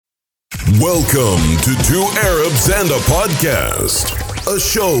Welcome to Two Arabs and a Podcast, a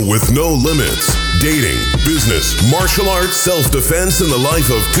show with no limits, dating, business, martial arts, self-defense, and the life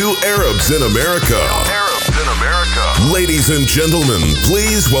of two Arabs in America. Ladies and gentlemen,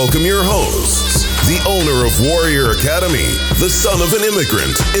 please welcome your hosts, the owner of Warrior Academy, the son of an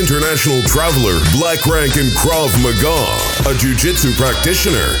immigrant, international traveler, black rank in Krav Maga, a jiu-jitsu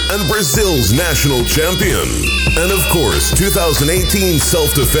practitioner, and Brazil's national champion. And of course, 2018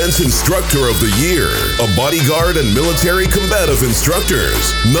 Self-Defense Instructor of the Year, a bodyguard and military combative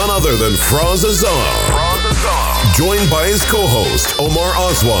instructors, none other than Fraz Azar. Joined by his co-host, Omar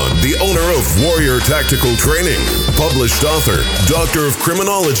Aswad, the owner of Warrior Tactical Training, published author, doctor of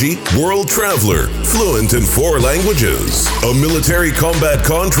criminology, world traveler, fluent in 4 languages, a military combat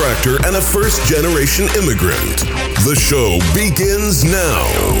contractor, and a first-generation immigrant. The show begins now.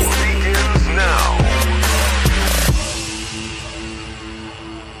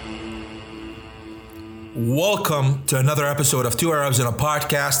 Welcome to another episode of Two Arabs in a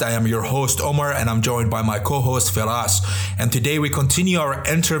Podcast. I am your host, Omar, and I'm joined by my co-host, Firas. And today we continue our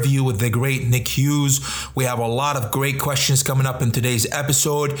interview with the great Nick Hughes. We have a lot of great questions coming up in today's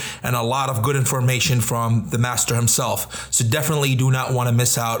episode and a lot of good information from the master himself. So definitely do not want to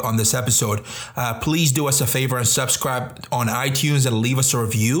miss out on this episode. Please do us a favor and subscribe on iTunes and leave us a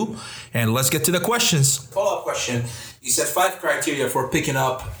review. And let's get to the questions. Follow-up question. You said 5 criteria for picking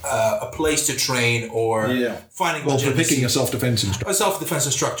up a place to train or finding for picking a self-defense instructor. A self-defense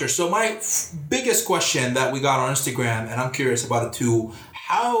instructor. So my biggest question that we got on Instagram, and I'm curious about it too,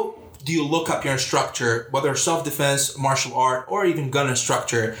 how do you look up your instructor, whether self-defense, martial art, or even gun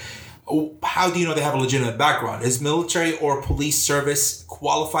instructor? How do you know they have a legitimate background? Is military or police service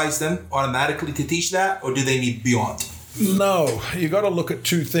qualifies them automatically to teach that, or do they need beyond? No, you got to look at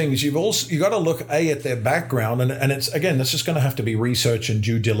 2 things. You got to look at their background, and it's again, this is going to have to be research and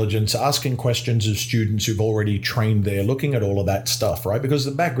due diligence, asking questions of students who've already trained there, looking at all of that stuff, right? Because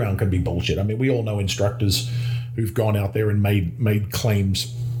the background can be bullshit. I mean, we all know instructors who've gone out there and made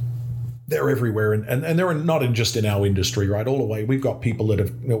claims. They're everywhere, and they're not just in our industry, right? All the way. We've got people that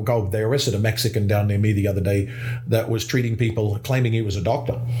have they arrested a Mexican down near me the other day that was treating people, claiming he was a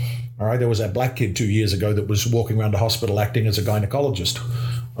doctor. All right, there was that black kid 2 years ago that was walking around the hospital acting as a gynecologist.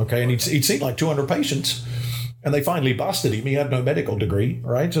 Okay, and he'd seen like 200 patients, and they finally busted him. He had no medical degree,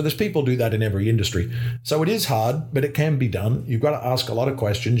 right? So there's people do that in every industry. So it is hard, but it can be done. You've got to ask a lot of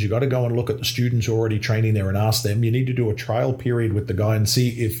questions. You've got to go and look at the students who are already training there and ask them. You need to do a trial period with the guy and see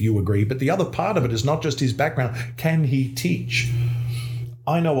if you agree. But the other part of it is not just his background. Can he teach?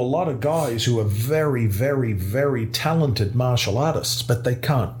 I know a lot of guys who are very, very, very talented martial artists, but they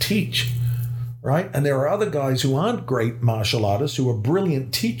can't teach, right? And there are other guys who aren't great martial artists who are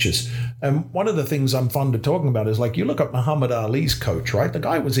brilliant teachers. And one of the things I'm fond of talking about is, like, you look at Muhammad Ali's coach, right? The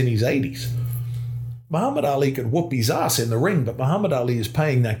guy was in his 80s. Muhammad Ali could whoop his ass in the ring, but Muhammad Ali is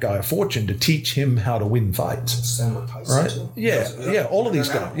paying that guy a fortune to teach him how to win fights. Right? Yeah, all of these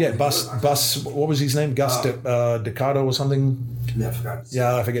guys. Yeah, Bus, what was his name? Gus Ducato or something?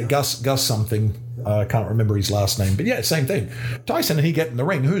 I forget. Gus something. I can't remember his last name. But yeah, same thing. Tyson and he get in the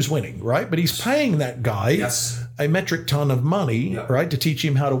ring. Who's winning, right? But he's paying that guy a metric ton of money, right, to teach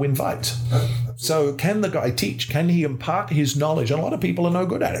him how to win fights. So can the guy teach? Can he impart his knowledge? And a lot of people are no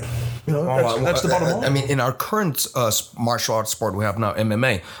good at it. That's the bottom line. I mean, in our current martial arts sport we have now,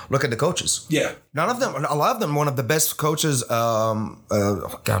 MMA, look at the coaches. Yeah. A lot of them, one of the best coaches,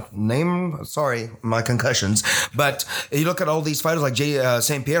 sorry, my concussions. But you look at all these fighters like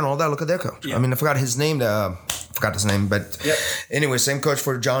St. Pierre and all that, look at their coach. Yeah. I mean, I forgot his name, but anyway, same coach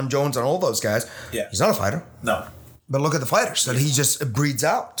for John Jones and all those guys. Yeah. He's not a fighter. No. But look at the fighters that he just breeds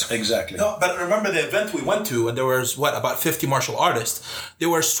out. Exactly. No, but remember the event we went to, and there was, about 50 martial artists. They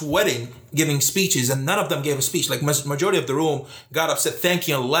were sweating, giving speeches, and none of them gave a speech. Like, majority of the room got up, said thank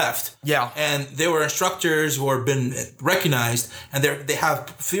you, and left. Yeah. And they were instructors who have been recognized, and they have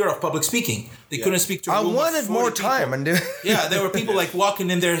fear of public speaking. They couldn't speak to a room. I wanted more time. And there were people like walking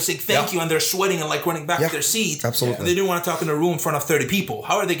in there and saying thank you, and they're sweating and like running back to their seat. Absolutely. And they didn't want to talk in a room in front of 30 people.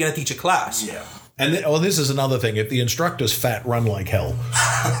 How are they going to teach a class? Yeah. And this is another thing. If the instructor's fat, run like hell.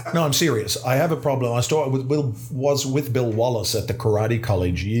 No, I'm serious. I have a problem. I was with Bill Wallace at the karate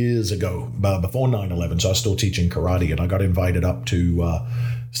college years ago, before 9/11. So I was still teaching karate, and I got invited up to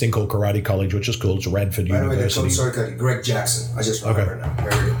this thing called Karate College, which is cool. It's Radford University. Sorry, Greg Jackson. I just remember now.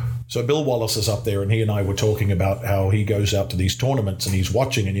 Very good. So Bill Wallace is up there, and he and I were talking about how he goes out to these tournaments and he's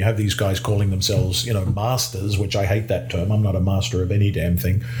watching, and you have these guys calling themselves, masters, which I hate that term. I'm not a master of any damn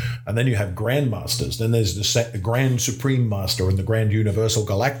thing. And then you have grandmasters. Then there's the Grand Supreme Master and the Grand Universal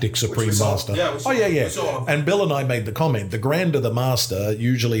Galactic Supreme Master. And Bill and I made the comment, the grander the master,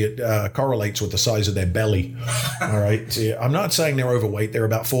 usually it correlates with the size of their belly. All right. So I'm not saying they're overweight. They're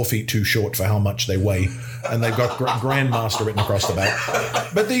about 4 feet too short for how much they weigh. And they've got Grandmaster written across the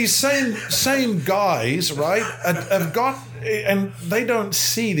back. But these same guys, right, have got, and they don't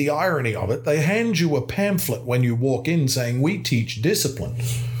see the irony of it. They hand you a pamphlet when you walk in saying, we teach discipline,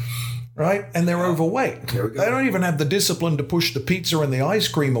 right? And they're overweight. They don't even have the discipline to push the pizza and the ice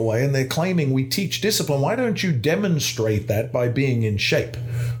cream away, and they're claiming we teach discipline. Why don't you demonstrate that by being in shape?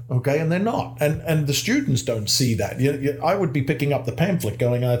 Okay, and they're not. And the students don't see that. I would be picking up the pamphlet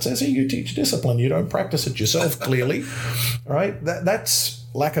going, it says here you teach discipline. You don't practice it yourself, clearly. All right, that's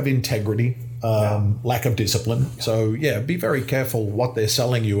lack of integrity, lack of discipline. So, be very careful what they're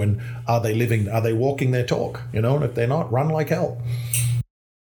selling you, and are they walking their talk? And if they're not, run like hell.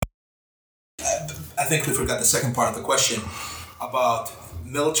 I think we forgot the second part of the question about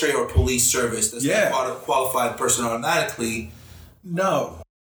military or police service. Does that qualify a person automatically?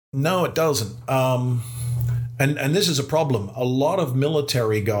 No, it doesn't. And this is a problem. A lot of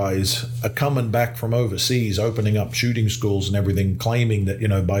military guys are coming back from overseas, opening up shooting schools and everything, claiming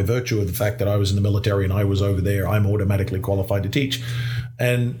that, by virtue of the fact that I was in the military and I was over there, I'm automatically qualified to teach.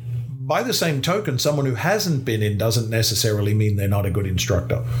 And by the same token, someone who hasn't been in doesn't necessarily mean they're not a good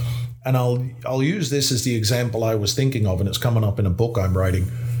instructor. And I'll use this as the example I was thinking of, and it's coming up in a book I'm writing.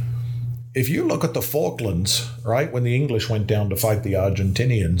 If you look at the Falklands, right, when the English went down to fight the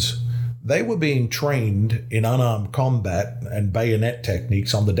Argentinians, they were being trained in unarmed combat and bayonet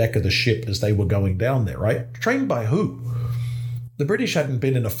techniques on the deck of the ship as they were going down there, right? Trained by who? The British hadn't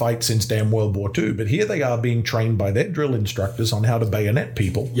been in a fight since damn World War II, but here they are being trained by their drill instructors on how to bayonet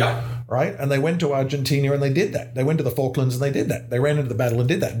people, right? And they went to Argentina and they did that. They went to the Falklands and they did that. They ran into the battle and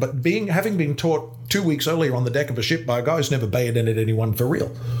did that. But having been taught 2 weeks earlier on the deck of a ship by a guy who's never bayoneted anyone for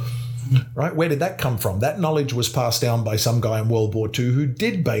real, right? Where did that come from? That knowledge was passed down by some guy in World War II who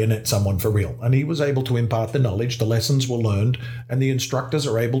did bayonet someone for real. And he was able to impart the knowledge, the lessons were learned, and the instructors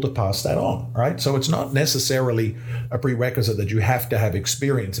are able to pass that on, right? So it's not necessarily a prerequisite that you have to have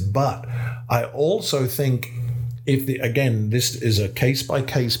experience. But I also think this is a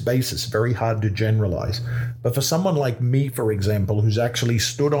case-by-case basis, very hard to generalize. But for someone like me, for example, who's actually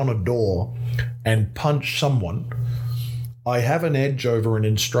stood on a door and punched someone, I have an edge over an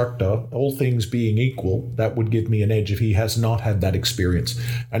instructor. All things being equal, that would give me an edge if he has not had that experience.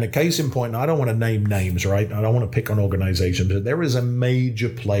 And a case in point, I don't want to name names, right? I don't want to pick on organizations, but there is a major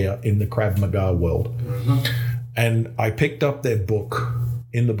player in the Krav Maga world. Mm-hmm. And I picked up their book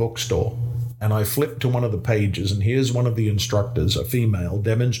in the bookstore, and I flipped to one of the pages, and here's one of the instructors, a female,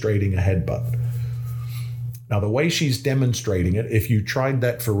 demonstrating a headbutt. Now, the way she's demonstrating it, if you tried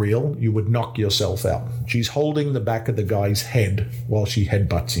that for real, you would knock yourself out. She's holding the back of the guy's head while she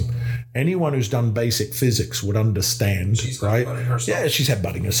headbutts him. Anyone who's done basic physics would understand, she's right? Yeah, she's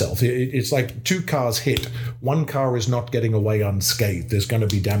headbutting herself. It's like two cars hit. One car is not getting away unscathed. There's going to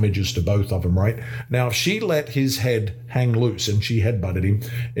be damages to both of them, right? Now, if she let his head hang loose and she headbutted him,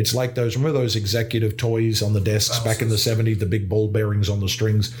 it's like remember those executive toys on the desks back in the 70s, the big ball bearings on the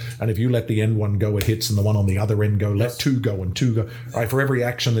strings? And if you let the end one go, it hits, and the one on the other end go, let two go and two go. Right, for every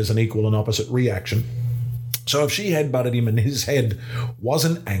action, there's an equal and opposite reaction. So if she headbutted him and his head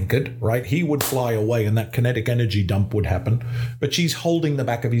wasn't anchored, right, he would fly away and that kinetic energy dump would happen. But she's holding the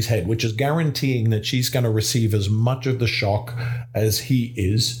back of his head, which is guaranteeing that she's going to receive as much of the shock as he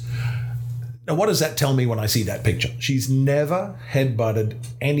is. Now, what does that tell me when I see that picture? She's never headbutted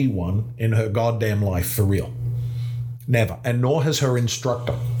anyone in her goddamn life for real. Never. And nor has her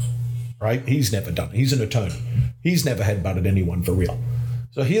instructor, right? He's never done it. He's an attorney. He's never headbutted anyone for real.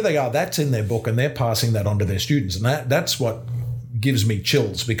 So here they are, that's in their book, and they're passing that on to their students. And that's what gives me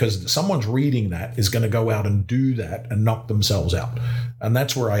chills, because someone's reading that is going to go out and do that and knock themselves out. And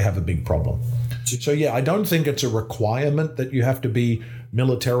that's where I have a big problem. So I don't think it's a requirement that you have to be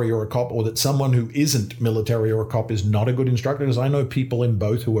military or a cop, or that someone who isn't military or a cop is not a good instructor, because I know people in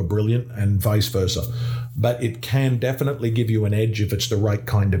both who are brilliant and vice versa. But it can definitely give you an edge if it's the right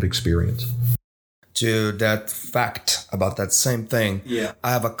kind of experience. To that fact about that same thing. Yeah.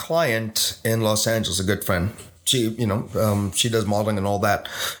 I have a client in Los Angeles, a good friend. She, she does modeling and all that.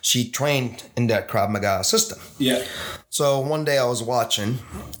 She trained in that Krav Maga system. Yeah. So one day I was watching,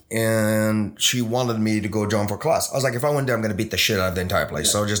 and she wanted me to go join for class. I was like, if I went there, I'm going to beat the shit out of the entire place.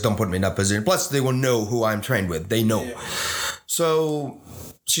 Yeah. So just don't put me in that position. Plus, they will know who I'm trained with. They know. Yeah. So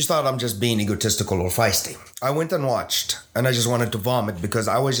she thought I'm just being egotistical or feisty. I went and watched, and I just wanted to vomit because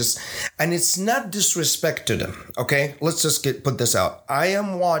I was just, and it's not disrespect to them, okay? Let's just put this out. I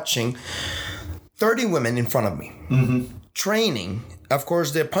am watching 30 women in front of me, training. Of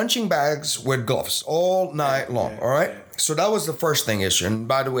course, they're punching bags with gloves all night long, all right? So that was the first thing issue. And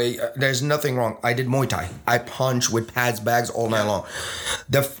by the way, there's nothing wrong. I did Muay Thai. I punch with pads bags all night long.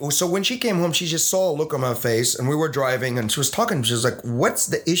 So when she came home, she just saw a look on my face, and we were driving, and she was talking. She was like, what's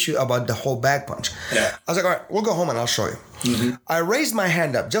the issue about the whole bag punch? Yeah. I was like, all right, we'll go home and I'll show you. I raised my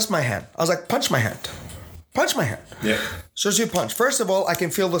hand up, just my hand. I was like, punch my hand. Punch my hand. Yeah. So she punched. First of all, I can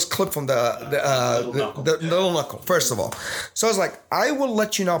feel this clip from the little knuckle. First of all, so I was like, I will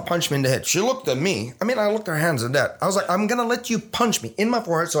let you now punch me in the head. She looked at me. I mean, I looked at her hands at that. I was like, I'm gonna let you punch me in my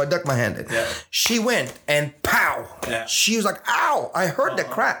forehead. So I ducked my hand in. Yeah. She went and pow. Yeah. She was like, ow! I heard the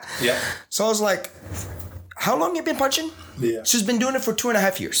crack. Yeah. So I was like, how long you been punching? Yeah. She's been doing it for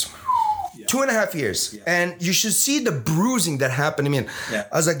 2.5 years. 2.5 years. Yeah. And you should see the bruising that happened to me. Yeah.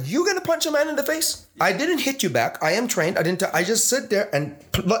 I was like, you gonna punch a man in the face? Yeah. I didn't hit you back. I am trained. I just sit there and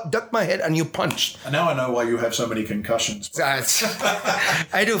ducked my head and you punched. And now I know why you have so many concussions.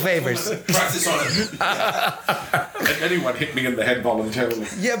 I do favors. Practice on it. Anyone hit me in the head voluntarily.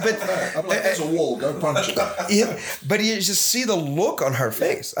 Yeah, but I'm like, there's a wall, go punch it. Yeah, but you just see the look on her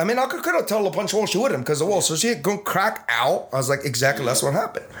face. I mean, I could have told her to punch a wall. She wouldn't because the wall. So she go crack out. I was like, exactly, that's what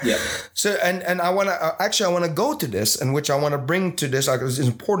happened. Yeah. So and I want to go to this, and which I want to bring to this. It's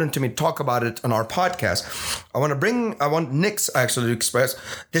important to me to talk about it on our podcast. I want Nick's actually to express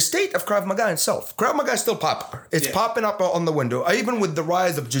the state of Krav Maga itself. Krav Maga is still popular. It's popping up on the window, even with the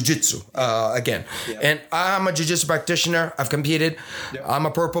rise of Jiu-Jitsu again. Yeah. And I'm a Jiu-Jitsu practitioner. I've competed. Yeah. I'm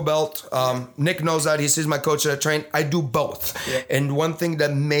a purple belt. Nick knows that. He's my coach that I train. I do both. Yeah. And one thing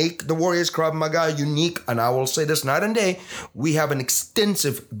that make the Warriors Krav Maga unique, and I will say this night and day, we have an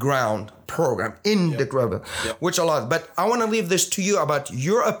extensive ground program in the Krav, which a lot. But I want to leave this to you about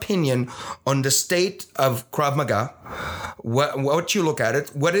your opinion on the state of Krav Maga, what you look at it,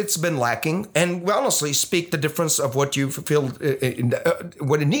 what it's been lacking, and honestly speak the difference of what you feel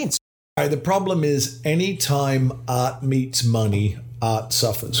what it needs. The problem is anytime art meets money, art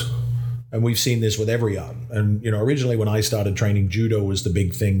suffers. And we've seen this with every art. And, originally when I started training, judo was the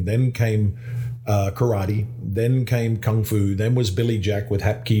big thing. Then came karate, then came kung fu, then was Billy Jack with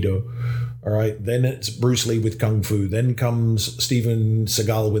Hapkido. All right, then it's Bruce Lee with kung fu, then comes Steven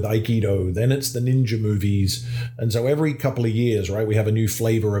Seagal with Aikido, then it's the ninja movies. And so every couple of years, right, we have a new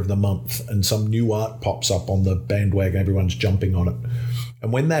flavor of the month and some new art pops up on the bandwagon. Everyone's jumping on it.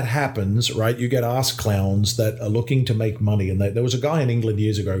 And when that happens, right, you get ass clowns that are looking to make money. And there was a guy in England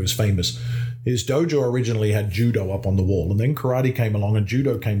years ago who was famous. His dojo originally had judo up on the wall, and then karate came along and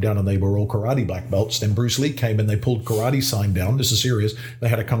judo came down and they were all karate black belts. Then Bruce Lee came and they pulled karate sign down. This is serious. They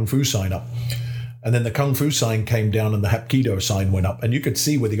had a kung fu sign up. And then the kung fu sign came down and the Hapkido sign went up. And you could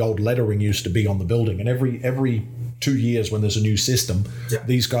see where the old lettering used to be on the building. And every 2 years when there's a new system,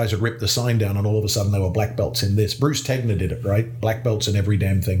 these guys would rip the sign down and all of a sudden they were black belts in this. Bruce Tegner did it, right? Black belts in every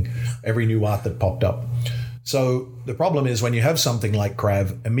damn thing, every new art that popped up. So the problem is when you have something like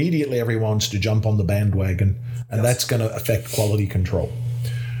Krav, immediately everyone wants to jump on the bandwagon, and that's going to affect quality control.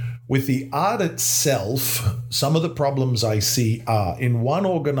 With the art itself, some of the problems I see are, in one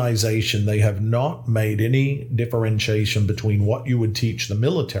organization, they have not made any differentiation between what you would teach the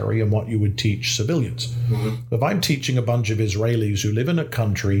military and what you would teach civilians. Mm-hmm. If I'm teaching a bunch of Israelis who live in a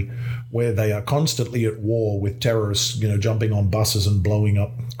country where they are constantly at war with terrorists, jumping on buses and blowing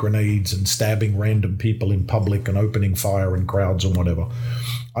up grenades and stabbing random people in public and opening fire in crowds and whatever,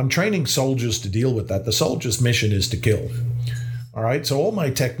 I'm training soldiers to deal with that. The soldier's mission is to kill. All right, so all my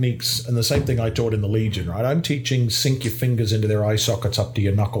techniques, and the same thing I taught in the Legion, right? I'm teaching sink your fingers into their eye sockets up to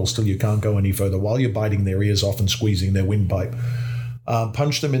your knuckles till you can't go any further while you're biting their ears off and squeezing their windpipe.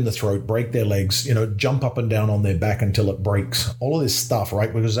 Punch them in the throat, break their legs, jump up and down on their back until it breaks. All of this stuff,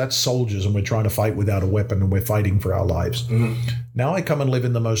 right? Because that's soldiers and we're trying to fight without a weapon and we're fighting for our lives. Mm-hmm. Now I come and live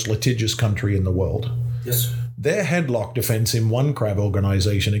in the most litigious country in the world. Yes. Their headlock defense in one Krav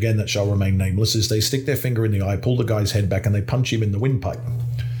organization, again, that shall remain nameless, is they stick their finger in the eye, pull the guy's head back, and they punch him in the windpipe.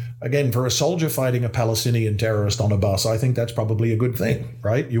 Again, for a soldier fighting a Palestinian terrorist on a bus, I think that's probably a good thing,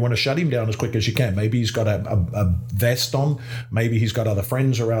 right? You want to shut him down as quick as you can. Maybe he's got a vest on. Maybe he's got other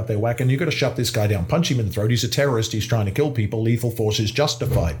friends who are out there whacking. You've got to shut this guy down. Punch him in the throat. He's a terrorist. He's trying to kill people. Lethal force is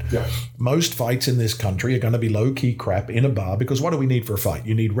justified. Yeah. Most fights in this country are going to be low-key crap in a bar because what do we need for a fight?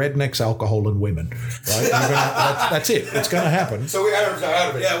 You need rednecks, alcohol, and women, right? That's it. It's going to happen. So we out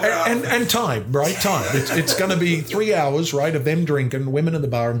of it. And time, right? Time. It's going to be 3 hours, right, of them drinking, women in the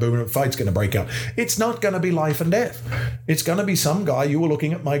bar, and boom, a fight's going to break out. It's not going to be life and death. It's going to be some guy, you were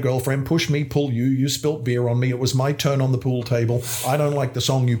looking at my girlfriend, push me, pull you spilt beer on me, it was my turn on the pool table, I don't like the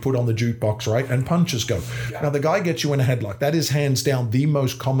song you put on the jukebox, right? And punches go. Now the guy gets you in a headlock. That is hands down the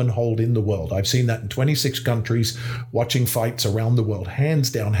most common hold in the world. I've seen that in 26 countries, watching fights around the world. Hands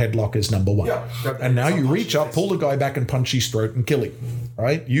down, headlock is number one. And now you reach up, pull the guy back and punch his throat and kill him.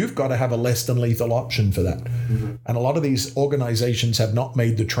 Right? You've got to have a less than lethal option for that. And a lot of these organizations have not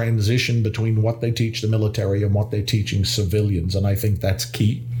made the transition between what they teach the military and what they're teaching civilians. And I think that's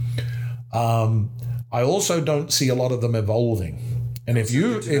key. I also don't see a lot of them evolving. And if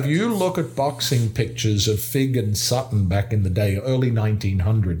you look at boxing pictures of Fig and Sutton back in the day, early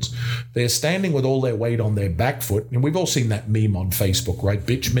 1900s, they're standing with all their weight on their back foot. And we've all seen that meme on Facebook, right?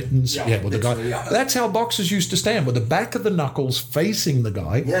 Bitch mittens. With the guy. That's how boxers used to stand, with the back of the knuckles facing the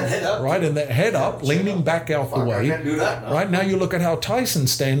guy. Head up. Right, and their head up, leaning back out the way. I can't do that. No. Right, now you look at how Tyson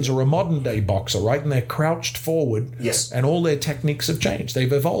stands, or a modern day boxer, right? And they're crouched forward. Yes. And all their techniques have changed.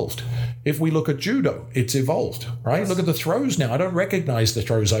 They've evolved. If we look at judo, it's evolved, right? Look at the throws now. I don't recognize the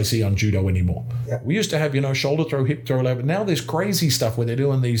throws I see on judo anymore. We used to have, shoulder throw, hip throw, but now there's crazy stuff where they're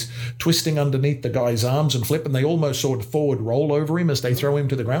doing these twisting underneath the guy's arms and flip, and they almost sort of forward roll over him as they throw him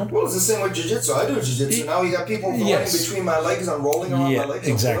to the ground. Well, it's the same with jiu-jitsu. I do jiu-jitsu. Now you got people rolling between my legs. I'm rolling around my legs.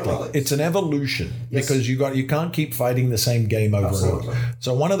 Exactly. It's an evolution because you can't keep fighting the same game over and over.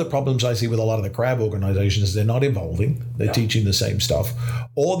 So one of the problems I see with a lot of the crab organizations is they're not evolving. They're teaching the same stuff,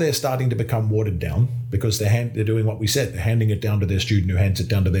 or they're starting to become watered down because they're doing what we said. They're handing it down to their student who hands it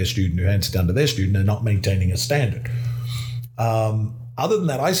down to their student who hands it down to their student. They're not maintaining a standard. Other than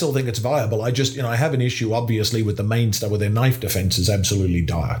that, I still think it's viable. I just, I have an issue, obviously, with the main stuff, with their knife defense is absolutely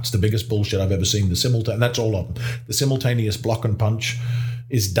dire. It's the biggest bullshit I've ever seen. That's all of them. The simultaneous block and punch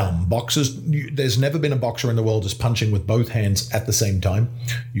is dumb. Boxers, there's never been a boxer in the world that's punching with both hands at the same time.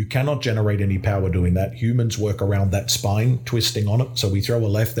 You cannot generate any power doing that. Humans work around that spine, twisting on it. So we throw a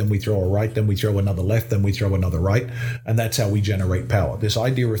left, then we throw a right, then we throw another left, then we throw another right. And that's how we generate power. This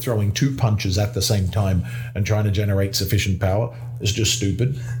idea of throwing two punches at the same time and trying to generate sufficient power is just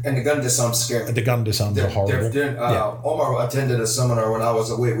stupid. And the gun disarms scary. The gun disarms are horrible. Omar attended a seminar when I was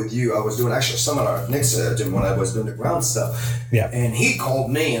away with you. I was doing actually a seminar at Nick's gym when I was doing the ground stuff. And he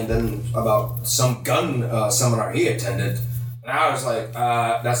called me and then about some gun seminar he attended. And I was like,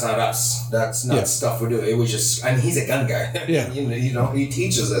 that's not us. That's not stuff we do. It was just, and he's a gun guy. He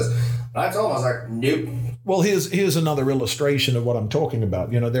teaches us. And I told him, I was like, nope. Well, here's another illustration of what I'm talking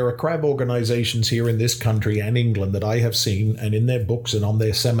about. There are crab organizations here in this country and England that I have seen, and in their books and on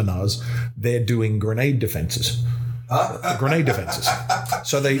their seminars, they're doing grenade defenses. Grenade defenses.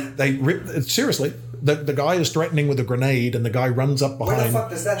 So they rip, seriously, the guy is threatening with a grenade and the guy runs up behind. Where the fuck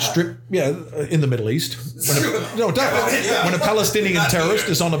does that happen? In the Middle East. When a Palestinian terrorist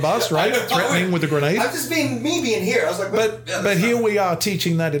is on a bus, right, threatening with a grenade. I'm just being here. I was like, but here we are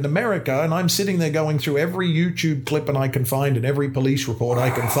teaching that in America, and I'm sitting there going through every YouTube clip I can find and every police report I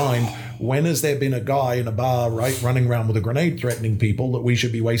can find. When has there been a guy in a bar, right, running around with a grenade threatening people that we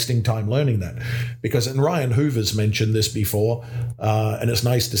should be wasting time learning that? Because, and Ryan Hoover's mentioned this before, and it's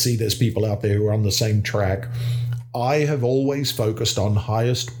nice to see there's people out there who are on the same track. I have always focused on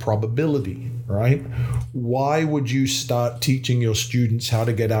highest probability, right? Why would you start teaching your students how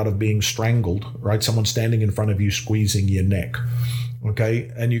to get out of being strangled, right? Someone standing in front of you squeezing your neck.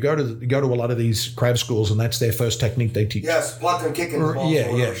 Okay, and you go to a lot of these crab schools, and that's their first technique they teach. Yes, block and kicking.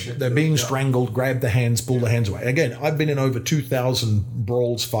 They're being strangled. Grab the hands, pull the hands away. Again, I've been in over 2,000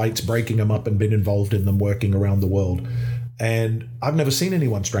 brawls, fights, breaking them up, and been involved in them, working around the world. And I've never seen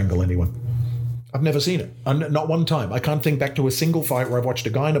anyone strangle anyone. I've never seen it. Not one time. I can't think back to a single fight where I've watched a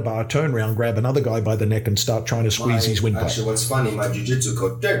guy in a bar turn around, grab another guy by the neck, and start trying to squeeze his windpipe. Actually, what's funny, my jiu-jitsu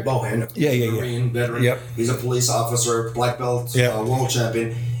coach, Derek Bohan, Marine veteran. Yep. He's a police officer, black belt, world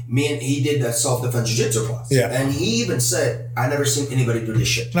champion. He did that self-defense jiu-jitsu class. Yeah. And he even said, I never seen anybody do this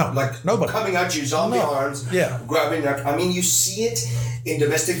shit. No. Like, nobody. Coming at you, zombie arms, grabbing your... I mean, you see it in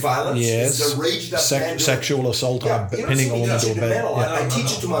domestic violence. Yes. It's the rage that sexual assault, pinning a woman to a bed. I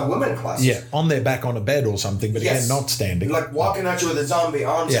teach it to my women classes. Yeah, on their back on a bed or something, but again, not standing. Like walking at you with a zombie,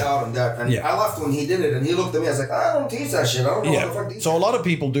 arms out and that. And I laughed when he did it, and he looked at me, I was like, I don't teach that shit. I don't know what the fuck these. So a lot of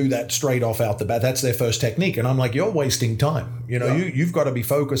people do that straight off out the bat. That's their first technique. And I'm like, you're wasting time. You've got to be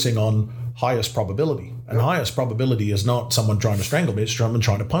focusing on highest probability. And highest probability is not someone trying to strangle me, it's someone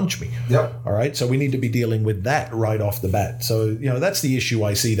trying to punch me. Yep. All right. So we need to be dealing with that right off the bat. So, that's the issue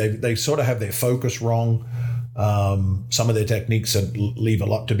I see. They sort of have their focus wrong. Some of their techniques leave a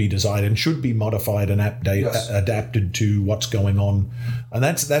lot to be desired and should be modified and adapted to what's going on. And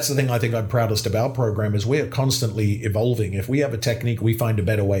that's the thing I think I'm proudest of our program is we are constantly evolving. If we have a technique, we find a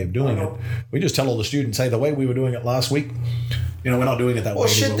better way of doing it. We just tell all the students, hey, the way we were doing it last week, we're not doing it that way. Well,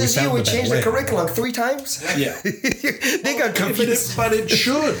 shit, this year we changed the curriculum 3 times. Yeah. They got confused. But it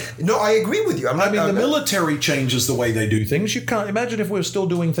should. No, I agree with you. The military changes the way they do things. You can't imagine if we were still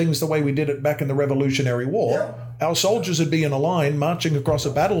doing things the way we did it back in the Revolutionary War. Yeah. Our soldiers would be in a line, marching across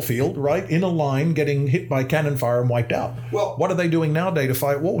a battlefield, right, in a line, getting hit by cannon fire and wiped out. Well, what are they doing nowadays to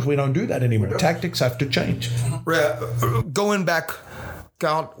fight wars? We don't do that anymore. Tactics have to change. Going back,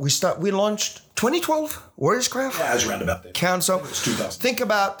 God, we launched 2012 Warriorscraft. Yeah, it was around about that. Council. It's 2000. Think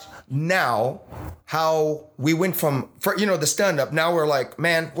about now how we went from the stand-up. Now we're like,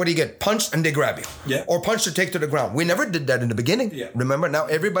 man, what do you get? Punched and they grab you. Yeah. Or punch to take to the ground. We never did that in the beginning. Yeah. Remember? Now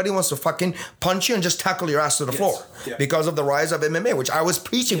everybody wants to fucking punch you and just tackle your ass to the floor. Yeah. Because of the rise of MMA, which I was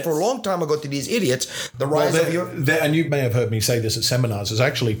preaching for a long time ago to these idiots. The rise of your... And you may have heard me say this at seminars. There's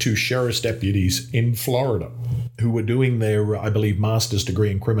actually 2 sheriff's deputies in Florida who were doing their, I believe, master's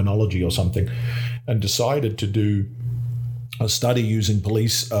degree in criminology or something, and decided to do a study using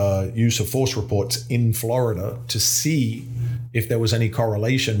police use of force reports in Florida to see if there was any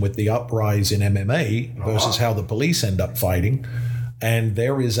correlation with the uprise in MMA versus how the police end up fighting. And they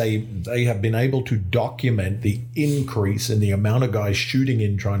have been able to document the increase in the amount of guys shooting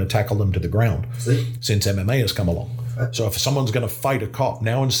in trying to tackle them to the ground since MMA has come along. So if someone's going to fight a cop,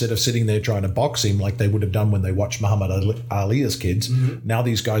 now instead of sitting there trying to box him like they would have done when they watched Muhammad Ali as kids, now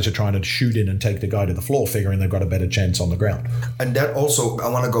these guys are trying to shoot in and take the guy to the floor, figuring they've got a better chance on the ground. And that also, I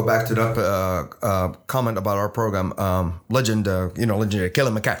want to go back to that comment about our program, legendary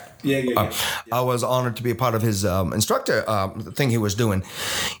Kelly McCann. Yeah. I was honored to be a part of his instructor thing he was doing.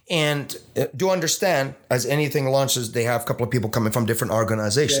 And do understand, as anything launches, they have a couple of people coming from different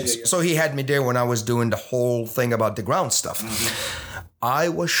organizations. Yeah. So he had me there when I was doing the whole thing about the ground stuff. I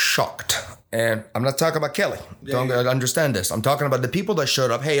was shocked. And I'm not talking about Kelly. Don't understand this. I'm talking about the people that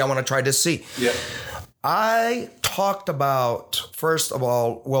showed up. Hey, I want to try this. See. Yeah. I talked about, first of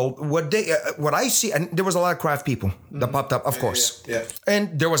all, what I see, and there was a lot of craft people that popped up, of course. Yeah.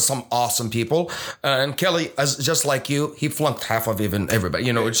 And there was some awesome people. And Kelly, as just like you, he flunked half of even everybody.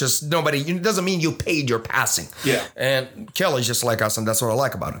 It's just nobody, it doesn't mean you paid your passing. Yeah. And Kelly's just like us, and that's what I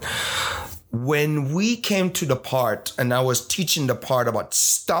like about it. When we came to the part, and I was teaching the part about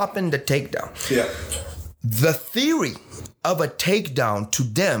stopping the takedown. Yeah. The theory of a takedown to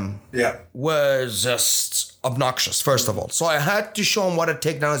them was just obnoxious, first of all. So I had to show them what a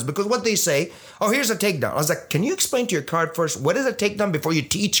takedown is, because what they say, oh, here's a takedown. I was like, can you explain to your card first, what is a takedown before you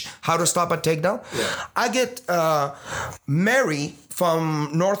teach how to stop a takedown? Yeah. I get Mary from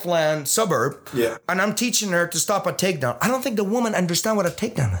Northland suburb, and I'm teaching her to stop a takedown. I don't think the woman understands what a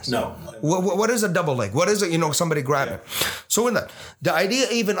takedown is. No. What is a double leg? What is it? Somebody grabbing. So in that, the idea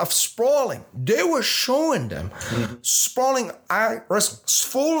even of sprawling, they were showing them sprawling,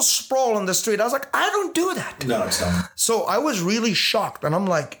 full sprawl on the street. I was like, I don't do that. No, it's not. So I was really shocked, and I'm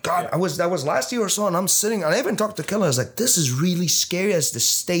like, God, that was last year or so, and I'm sitting, and I even talked to Kelly. I was like, this is really scary as the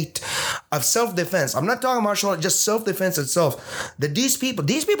state of self-defense. I'm not talking martial art, just self-defense itself. These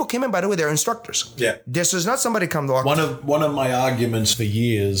people came in, by the way, they're instructors. Yeah. This is not somebody come to One of my arguments for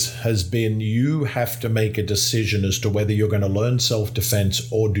years has been you have to make a decision as to whether you're going to learn self-defense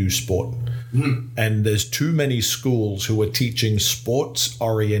or do sport. And there's too many schools who are teaching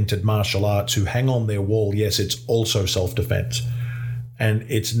sports-oriented martial arts who hang on their wall, yes, it's also self-defense. And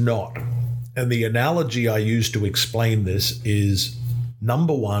it's not. And the analogy I use to explain this is,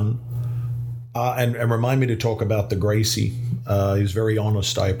 number one, and remind me to talk about the Gracie. He's very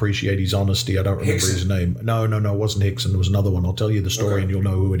honest. I appreciate his honesty. I don't remember his name. No, it wasn't Hickson. There was another one. I'll tell you the story and you'll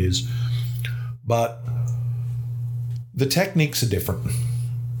know who it is. But the techniques are different.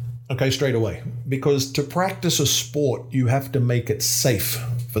 Okay, straight away. Because to practice a sport, you have to make it safe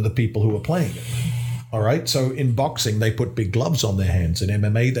for the people who are playing it. All right. So in boxing, they put big gloves on their hands. In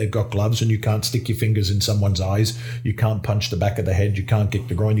MMA, they've got gloves, and you can't stick your fingers in someone's eyes. You can't punch the back of the head. You can't kick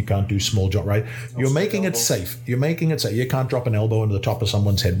the groin. You can't do small job, right? You're making it safe. You're making it safe. You can't drop an elbow into the top of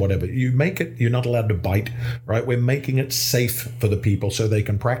someone's head, whatever. You make it, you're not allowed to bite, right? We're making it safe for the people so they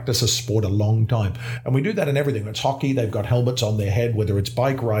can practice a sport a long time. And we do that in everything. It's hockey. They've got helmets on their head, whether it's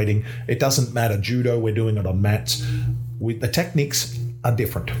bike riding. It doesn't matter. Judo, we're doing it on mats. The techniques are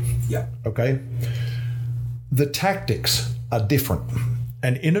different. Yeah. Okay? The tactics are different.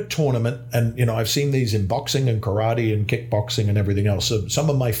 And in a tournament, and I've seen these in boxing and karate and kickboxing and everything else. So some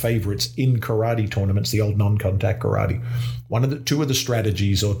of my favorites in karate tournaments, the old non-contact karate, two of the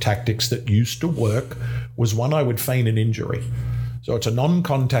strategies or tactics that used to work was one, I would feign an injury. So it's a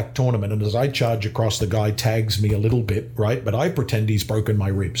non-contact tournament, and as I charge across, the guy tags me a little bit, right? But I pretend he's broken my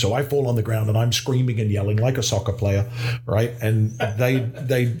rib. So I fall on the ground and I'm screaming and yelling like a soccer player, right? And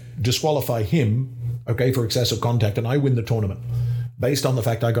they disqualify him, okay, for excessive contact, and I win the tournament based on the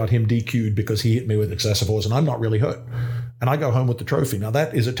fact I got him DQ'd because he hit me with excessive force, and I'm not really hurt. And I go home with the trophy. Now,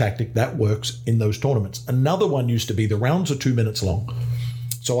 that is a tactic that works in those tournaments. Another one used to be the rounds are 2 minutes long.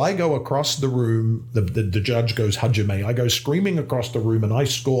 So I go across the room, the judge goes, Hajime. I go screaming across the room and I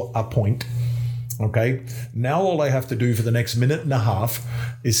score a point. Okay. Now all I have to do for the next minute and a half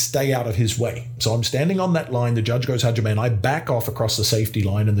is stay out of his way. So I'm standing on that line. The judge goes, Hajime, and I back off across the safety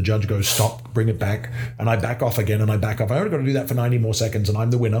line, and the judge goes, stop, bring it back. And I back off again, and I back off. I only got to do that for 90 more seconds, and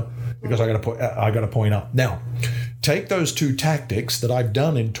I'm the winner because I got to point up. Now, take those two tactics that I've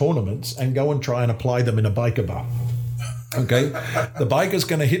done in tournaments and go and try and apply them in a biker bar. Okay, the biker's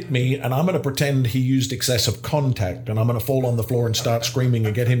going to hit me, and I'm going to pretend he used excessive contact, and I'm going to fall on the floor and start screaming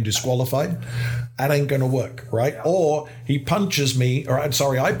and get him disqualified. That ain't going to work, right? Or he punches me, or I'm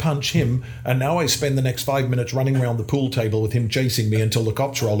sorry, I punch him, and now I spend the next 5 minutes running around the pool table with him chasing me until the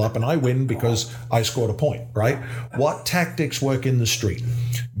cops roll up, and I win because I scored a point, right? What tactics work in the street?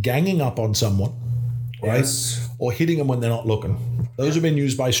 Ganging up on someone, right? Yes. Or hitting them when they're not looking. Those have been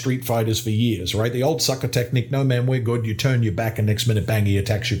used by street fighters for years, right? The old sucker technique, no man, we're good. You turn your back and next minute, bang, he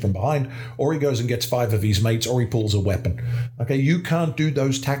attacks you from behind, or he goes and gets 5 of his mates, or he pulls a weapon. Okay, you can't do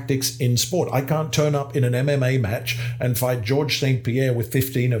those tactics in sport. I can't turn up in an MMA match and fight George St. Pierre with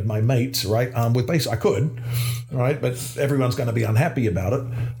 15 of my mates, right? With base, I could, right? But everyone's going to be unhappy about it.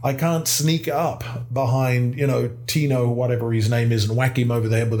 I can't sneak up behind, Tino, whatever his name is, and whack him over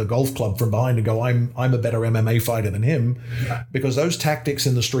the head with a golf club from behind and go, I'm a better MMA fighter than him, because those tactics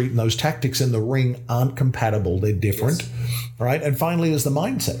in the street and those tactics in the ring aren't compatible. They're different, right? And finally is the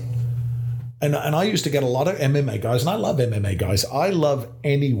mindset. And I used to get a lot of MMA guys, and I love MMA guys. I love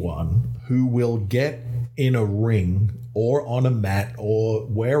anyone who will get in a ring or on a mat or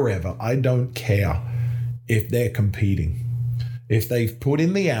wherever. I don't care if they're competing. If they've put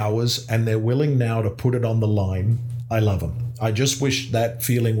in the hours and they're willing now to put it on the line, I love them. I just wish that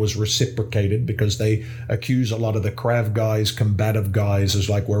feeling was reciprocated, because they accuse a lot of the Krav guys, combative guys, as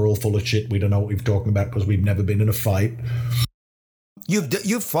like, we're all full of shit. We don't know what we're talking about because we've never been in a fight.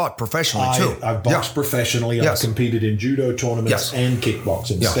 You've fought professionally too. I've boxed professionally. Yes. I've competed in judo tournaments and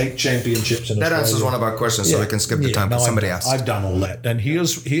kickboxing, state championships in Australia. That answers one of our questions, so we can skip the time because somebody asked. I've done all that. And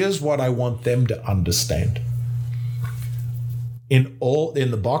here's what I want them to understand. In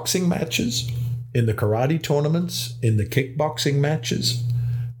the boxing matches, in the karate tournaments, in the kickboxing matches,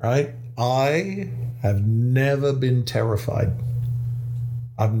 right? I have never been terrified.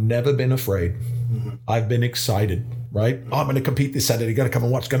 I've never been afraid. Mm-hmm. I've been excited, right? Oh, I'm going to compete this Saturday. You got to come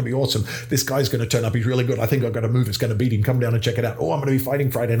and watch. It's going to be awesome. This guy's going to turn up. He's really good. I think I've got a move. It's going to beat him. Come down and check it out. Oh, I'm going to be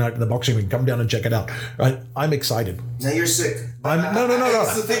fighting Friday night in the boxing ring. Come down and check it out. Right? I'm excited. Now you're sick. No. I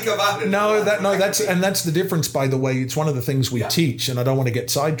used to think about it. That's the difference, by the way. It's one of the things we teach, and I don't want to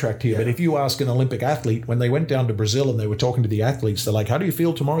get sidetracked here, but if you ask an Olympic athlete, when they went down to Brazil and they were talking to the athletes, they're like, how do you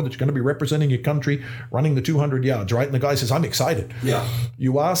feel tomorrow that you're going to be representing your country running the 200 yards, right? And the guy says, I'm excited. Yeah.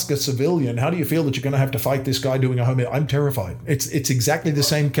 You ask a civilian, how do you feel that you're going to have to fight this guy doing a home? I'm terrified. It's exactly the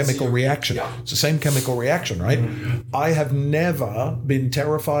same chemical reaction. Yeah. It's the same chemical reaction, right? Mm-hmm. I have never been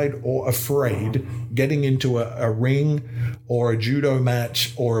terrified or afraid getting into a ring or a judo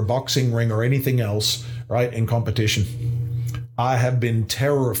match or a boxing ring or anything else, right, in competition. I have been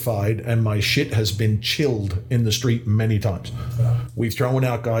terrified, and my shit has been chilled in the street many times. We've thrown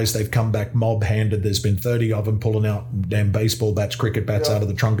out guys, they've come back mob-handed. There's been 30 of them pulling out damn baseball bats, cricket bats out of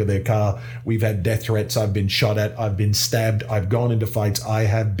the trunk of their car. We've had death threats. I've been shot at. I've been stabbed. I've gone into fights. I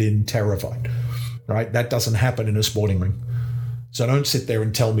have been terrified, right? That doesn't happen in a sporting ring. So don't sit there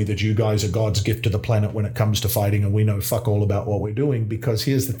and tell me that you guys are God's gift to the planet when it comes to fighting and we know fuck all about what we're doing, because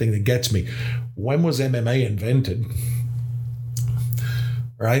here's the thing that gets me. When was MMA invented?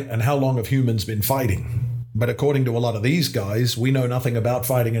 Right? And how long have humans been fighting? But according to a lot of these guys, we know nothing about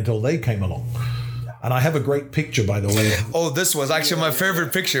fighting until they came along. And I have a great picture, by the way. Oh, this was actually my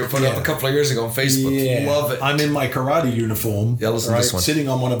favorite picture. Put up a couple of years ago on Facebook. Yeah. Love it. I'm in my karate uniform, listen to this one. Sitting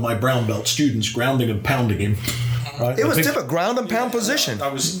on one of my brown belt students, grounding and pounding him. Right? It was typical ground and pound position. I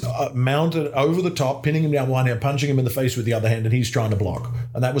was mounted over the top, pinning him down one hand, punching him in the face with the other hand, and he's trying to block.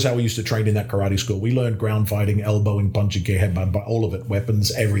 And that was how we used to train in that karate school. We learned ground fighting, elbowing, punching, headbutt, all of it,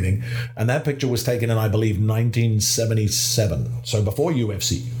 weapons, everything. And that picture was taken in, I believe, 1977. So before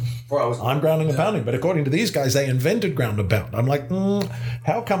UFC. I'm grounding and pounding. But according to these guys, they invented ground and pound. I'm like,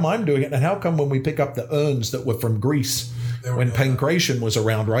 how come I'm doing it? And how come when we pick up the urns that were from Greece, when pancration was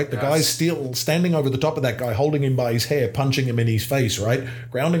around, right? The guy's still standing over the top of that guy, holding him by his hair, punching him in his face, right?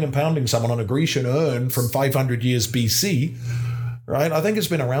 Grounding and pounding someone on a Grecian urn from 500 years BC, right? I think it's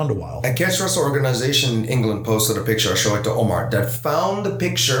been around a while. A catch wrestle organization in England posted a picture, I'll show it to Omar, that found the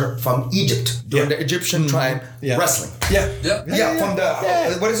picture from Egypt during the Egyptian tribe wrestling. From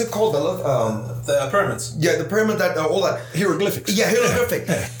the, what is it called? The pyramids. Yeah, the pyramid, that all that. Hieroglyphics. Yeah, hieroglyphic.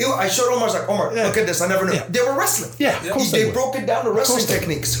 I showed Omar, I was like, Omar, look at this, I never knew. Yeah. They were wrestling. Yeah, of course they were. broke it down to wrestling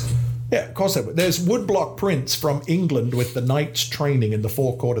techniques. Yeah, of course they would. There's woodblock prints from England with the knights training in the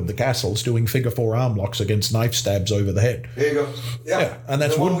forecourt of the castles doing figure four arm locks against knife stabs over the head. There you go. Yeah, and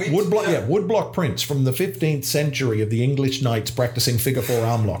that's woodblock prints from the 15th century of the English knights practicing figure four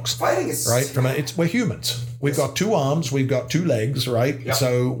arm locks. Fighting is right. We're humans. We've got two arms. We've got two legs. Right. Yep.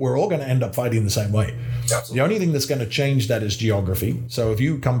 So we're all going to end up fighting the same way. Absolutely. The only thing that's going to change that is geography. So if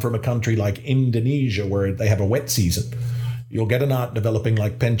you come from a country like Indonesia where they have a wet season, you'll get an art developing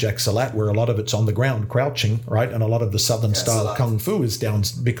like Pencak Silat, where a lot of it's on the ground, crouching, right? And a lot of the southern style kung fu is down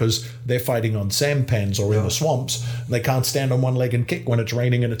because they're fighting on sampans or in the swamps. They can't stand on one leg and kick when it's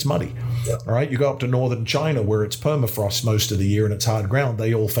raining and it's muddy. Yeah. All right, you go up to northern China where it's permafrost most of the year and it's hard ground.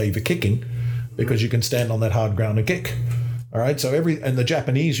 They all favor kicking because you can stand on that hard ground and kick. All right, so and the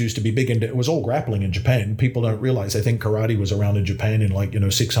Japanese used to be big into, it was all grappling in Japan. People don't realize, they think karate was around in Japan in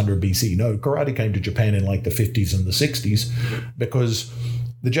 600 BC. No, karate came to Japan in like the 50s and the 60s because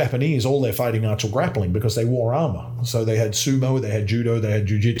the Japanese, all their fighting arts were grappling because they wore armor. So they had sumo, they had judo, they had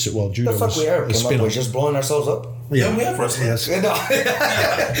jiu-jitsu. Well, judo was a spin-off. We're just blowing ourselves up. Yeah, we have wrestling. Yes. I mean,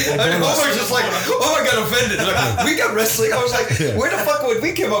 Omar's just like, I got offended. Like, we got wrestling. I was like, where the fuck would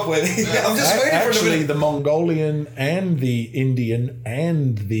we come up with? I'm just waiting for Actually, the Mongolian and the Indian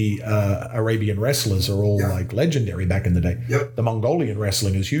and the Arabian wrestlers are all like legendary back in the day. Yep. The Mongolian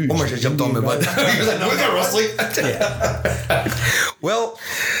wrestling is huge. Omar just jumped on me, but he was like, we got wrestling. Well,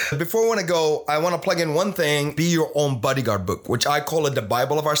 before we want to go, I want to plug in one thing, Be Your Own Bodyguard book, which I call it the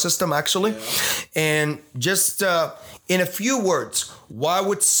Bible of our system, actually. And just in a few words, why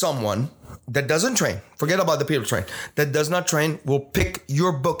would someone that doesn't train, forget about the people train, that does not train, will pick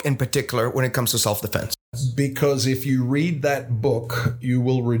your book in particular when it comes to self-defense? Because if you read that book, you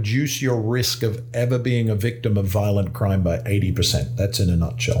will reduce your risk of ever being a victim of violent crime by 80%. That's in a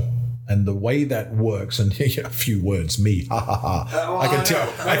nutshell. And the way that works, and a few words, me, ha ha ha. I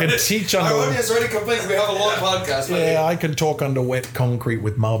can teach under. Our audience already complains we have a long podcast. Yeah, I can talk under wet concrete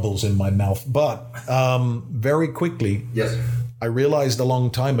with marbles in my mouth. But very quickly, yes, I realized a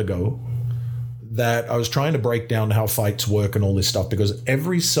long time ago that I was trying to break down how fights work and all this stuff, because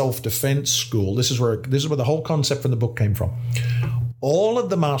every self-defense school, this is where the whole concept from the book came from. All of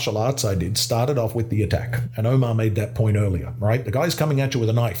the martial arts I did started off with the attack. And Omar made that point earlier, right? The guy's coming at you with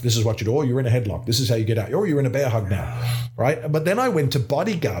a knife. This is what you do. Oh, you're in a headlock. This is how you get out. Oh, you're in a bear hug now, right? But then I went to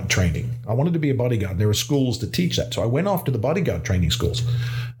bodyguard training. I wanted to be a bodyguard. There are schools that teach that. So I went off to the bodyguard training schools.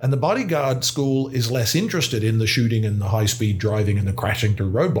 And the bodyguard school is less interested in the shooting and the high-speed driving and the crashing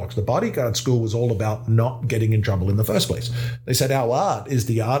through roadblocks. The bodyguard school was all about not getting in trouble in the first place. They said our art is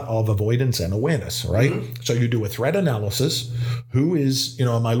the art of avoidance and awareness, right? Mm-hmm. So you do a threat analysis. Who is,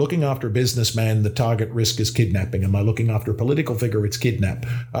 am I looking after a businessman? The target risk is kidnapping. Am I looking after a political figure? It's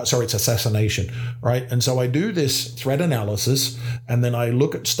it's assassination, right? And so I do this threat analysis, and then I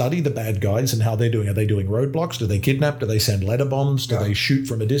study the bad guys and how they're doing. Are they doing roadblocks? Do they kidnap? Do they send letter bombs? Do they shoot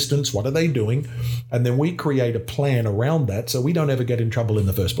from a distance? What are they doing? And then we create a plan around that so we don't ever get in trouble in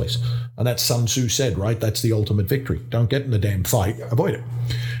the first place. And that's Sun Tzu said, right? That's the ultimate victory. Don't get in the damn fight. Avoid it.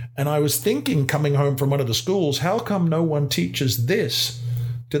 And I was thinking, coming home from one of the schools, how come no one teaches this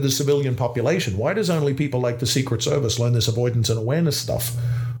to the civilian population? Why does only people like the Secret Service learn this avoidance and awareness stuff?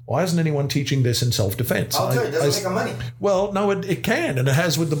 Why isn't anyone teaching this in self-defense? I'll tell you, it doesn't make money. Well, no, it can, and it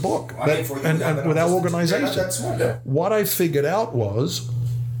has with the book. And with our organization. What I figured out was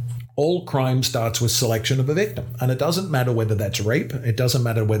all crime starts with selection of a victim. And it doesn't matter whether that's rape. It doesn't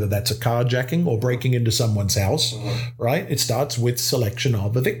matter whether that's a carjacking or breaking into someone's house, right? It starts with selection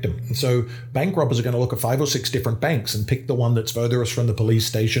of a victim. So bank robbers are going to look at 5 or 6 different banks and pick the one that's furthest from the police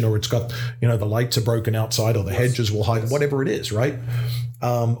station, or it's got, the lights are broken outside, or the hedges will hide, whatever it is, right?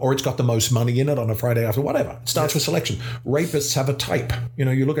 or it's got the most money in it on a Friday after, whatever. It starts with selection. Rapists have a type.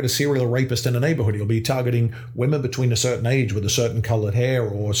 You look at a serial rapist in a neighborhood, he'll be targeting women between a certain age with a certain colored hair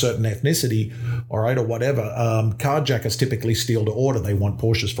or a certain ethnicity, all right, or whatever. Carjackers typically steal to order. They want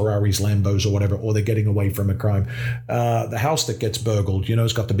Porsches, Ferraris, Lambos, or whatever, or they're getting away from a crime. The house that gets burgled,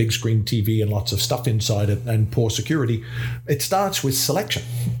 it's got the big screen TV and lots of stuff inside it and poor security. It starts with selection.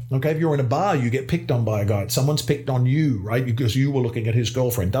 Okay, if you're in a bar, you get picked on by a guy. Someone's picked on you, right? Because you were looking at his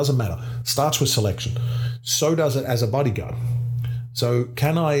girlfriend. Doesn't matter. Starts with selection. So does it as a bodyguard. So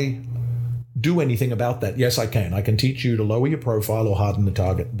can I do anything about that? Yes, I can. I can teach you to lower your profile or harden the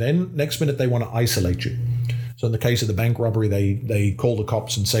target. Then next minute they want to isolate you. So in the case of the bank robbery, they call the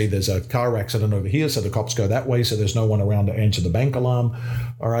cops and say there's a car accident over here. So the cops go that way. So there's no one around to answer the bank alarm.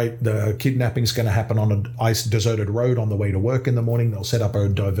 All right. The kidnapping's going to happen on an deserted road on the way to work in the morning. They'll set up a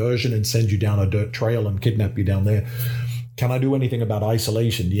diversion and send you down a dirt trail and kidnap you down there. Can I do anything about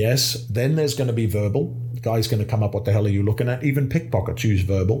isolation? Yes. Then there's going to be verbal. The guy's going to come up, what the hell are you looking at? Even pickpockets use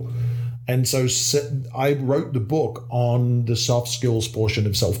verbal. And so I wrote the book on the soft skills portion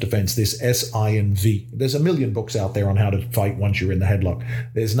of self-defense, this S, I, and V. There's a million books out there on how to fight once you're in the headlock.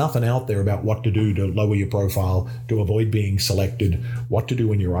 There's nothing out there about what to do to lower your profile, to avoid being selected, what to do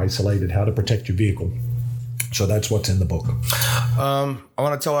when you're isolated, how to protect your vehicle. So that's what's in the book. I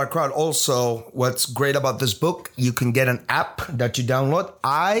want to tell our crowd also what's great about this book. You can get an app that you download.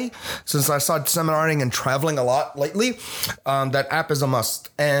 Since I started seminaring and traveling a lot lately, that app is a must.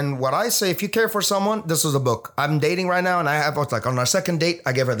 And what I say, if you care for someone, this is a book. I'm dating right now, and I have, on our second date,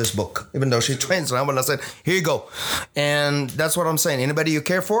 I gave her this book, even though she trains now. But I said, here you go. And that's what I'm saying. Anybody you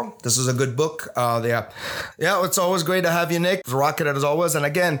care for, this is a good book. Yeah, it's always great to have you, Nick. Rocket it as always. And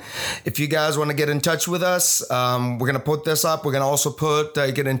again, if you guys want to get in touch with us, we're going to put this up. We're going to also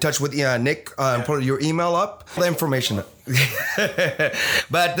get in touch with Nick and put your email up, the information.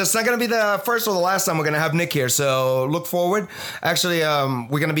 But that's not going to be the first or the last time we're going to have Nick here. So look forward. Actually,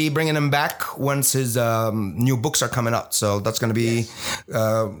 we're going to be bringing him back once his new books are coming out. So that's going to be...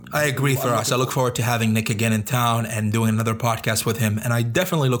 I agree for us. I look forward to having Nick again in town and doing another podcast with him. And I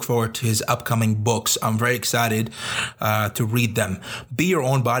definitely look forward to his upcoming books. I'm very excited to read them. Be Your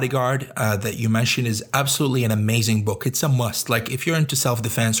Own Bodyguard that you mentioned is absolutely an amazing book. It's a must. Like if you're into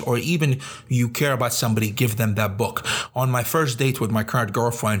self-defense or even you care about somebody, give them that book. On my first date with my current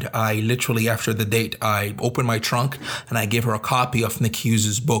girlfriend, I literally, after the date, I opened my trunk and I gave her a copy of Nick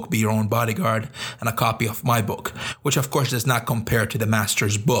Hughes' book, Be Your Own Bodyguard, and a copy of my book, which of course does not compare to the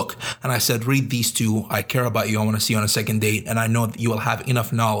master's book. And I said, read these two. I care about you. I want to see you on a second date. And I know that you will have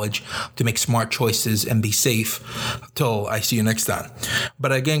enough knowledge to make smart choices and be safe till I see you next time.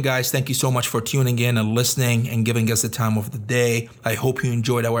 But again, guys, thank you so much for tuning in and listening and giving us the time of the day. I hope you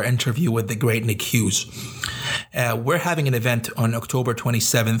enjoyed our interview with the great Nick Hughes. We're having an event on October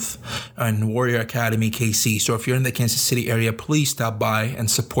 27th in Warrior Academy, KC. So if you're in the Kansas City area, please stop by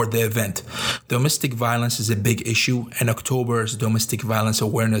and support the event. Domestic violence is a big issue, and October is Domestic Violence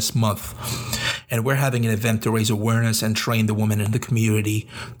Awareness Month. And we're having an event to raise awareness and train the women in the community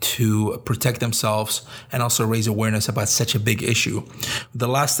to protect themselves and also raise awareness about such a big issue. The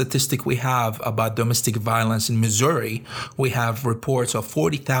last statistic we have about domestic violence in Missouri, we have reports of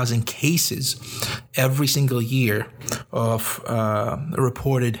 40,000 cases every single year of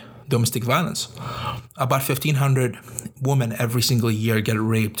reported domestic violence. About 1,500 women every single year get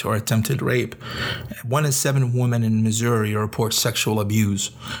raped or attempted rape. 1 in 7 women in Missouri report sexual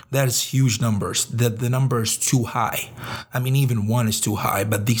abuse. That is huge numbers. The number is too high. I mean, even 1 is too high,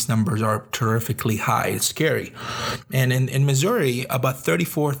 but these numbers are terrifically high. It's scary. And in Missouri, about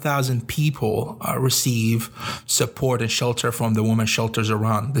 34,000 people receive support and shelter from the women's shelters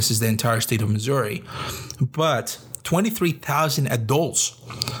around. This is the entire state of Missouri. But 23,000 adults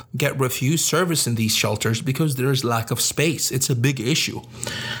get refused service in these shelters because there is lack of space. It's a big issue.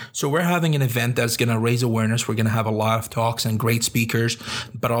 So we're having an event that's going to raise awareness. We're going to have a lot of talks and great speakers,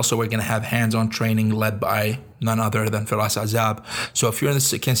 but also we're going to have hands-on training led by none other than Firas Azab. So if you're in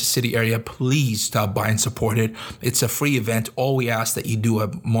the Kansas City area, please stop by and support it. It's a free event. All we ask that you do a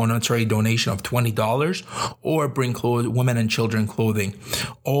monetary donation of $20 or bring women and children clothing.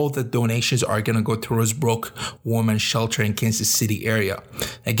 All the donations are going to go to Rosebrook Women's Shelter in Kansas City area.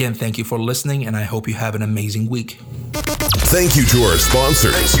 Again, thank you for listening, and I hope you have an amazing week. Thank you to our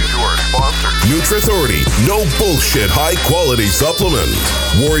sponsors. Nutrithority, no bullshit, high quality supplement.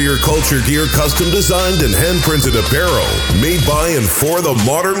 Warrior Culture Gear, custom designed and hand printed apparel, made by and for the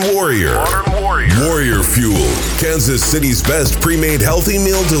modern warrior. Warrior Fuel, Kansas City's best pre-made healthy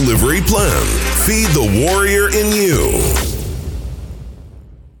meal delivery plan. Feed the warrior in you.